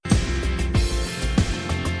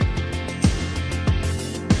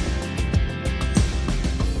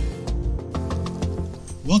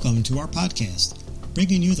Welcome to our podcast,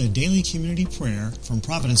 bringing you the daily community prayer from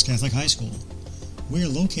Providence Catholic High School. We are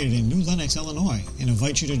located in New Lenox, Illinois, and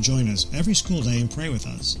invite you to join us every school day and pray with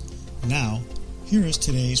us. Now, here is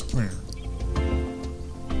today's prayer.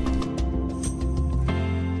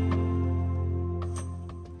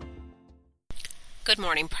 Good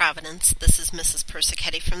morning, Providence. This is Mrs.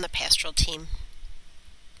 Persichetti from the pastoral team.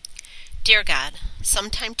 Dear God,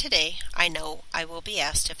 sometime today I know I will be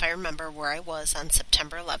asked if I remember where I was on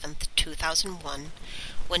September 11th, 2001,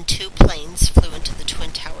 when 2 planes flew into the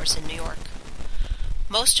Twin Towers in New York.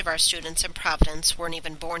 Most of our students in Providence weren't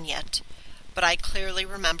even born yet, but I clearly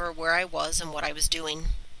remember where I was and what I was doing.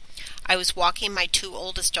 I was walking my 2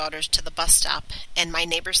 oldest daughters to the bus stop, and my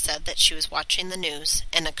neighbor said that she was watching the news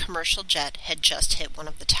and a commercial jet had just hit one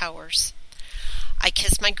of the towers. I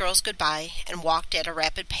kissed my girls goodbye and walked at a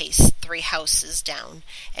rapid pace 3 houses down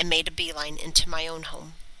and made a beeline into my own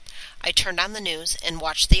home. I turned on the news and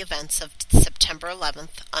watched the events of September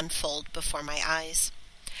 11th unfold before my eyes.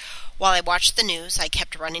 While I watched the news, I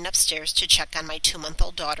kept running upstairs to check on my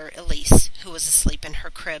 2-month-old daughter, Elise, who was asleep in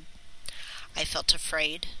her crib. I felt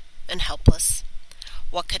afraid and helpless.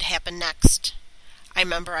 What could happen next? I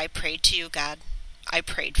remember I prayed to you, God. I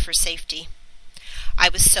prayed for safety. I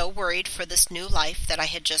was so worried for this new life that I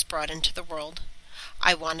had just brought into the world.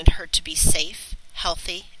 I wanted her to be safe,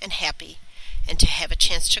 healthy, and happy, and to have a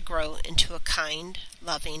chance to grow into a kind,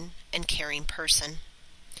 loving, and caring person.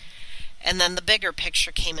 And then the bigger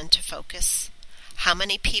picture came into focus. How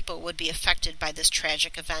many people would be affected by this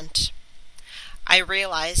tragic event? I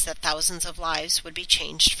realized that thousands of lives would be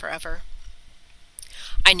changed forever.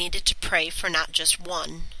 I needed to pray for not just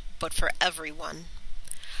one, but for everyone.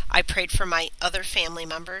 I prayed for my other family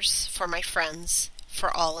members, for my friends,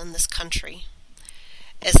 for all in this country.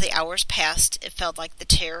 As the hours passed, it felt like the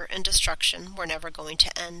terror and destruction were never going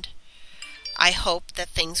to end. I hoped that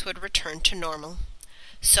things would return to normal.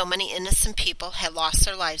 So many innocent people had lost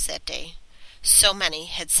their lives that day. So many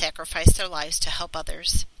had sacrificed their lives to help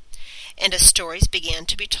others. And as stories began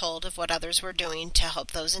to be told of what others were doing to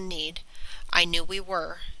help those in need, I knew we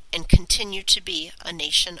were and continue to be a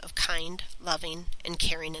nation of kind, loving, and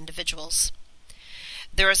caring individuals.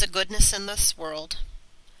 There is a goodness in this world.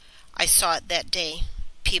 I saw it that day.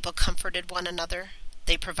 People comforted one another.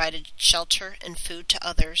 They provided shelter and food to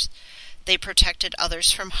others. They protected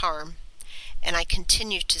others from harm. And I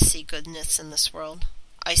continue to see goodness in this world.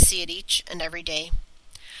 I see it each and every day.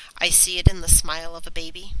 I see it in the smile of a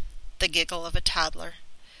baby, the giggle of a toddler,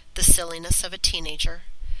 the silliness of a teenager,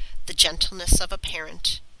 the gentleness of a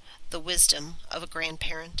parent, the wisdom of a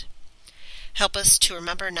grandparent. Help us to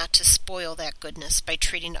remember not to spoil that goodness by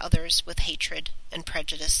treating others with hatred and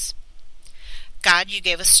prejudice. God, you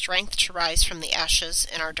gave us strength to rise from the ashes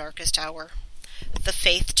in our darkest hour, the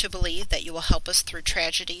faith to believe that you will help us through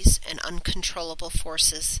tragedies and uncontrollable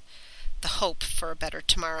forces, the hope for a better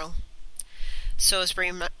tomorrow. So as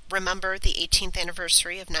we remember the 18th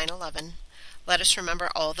anniversary of 9/11, let us remember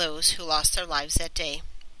all those who lost their lives that day,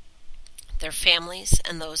 their families,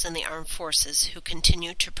 and those in the armed forces who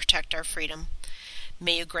continue to protect our freedom.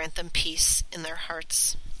 May you grant them peace in their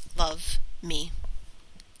hearts. Love, me.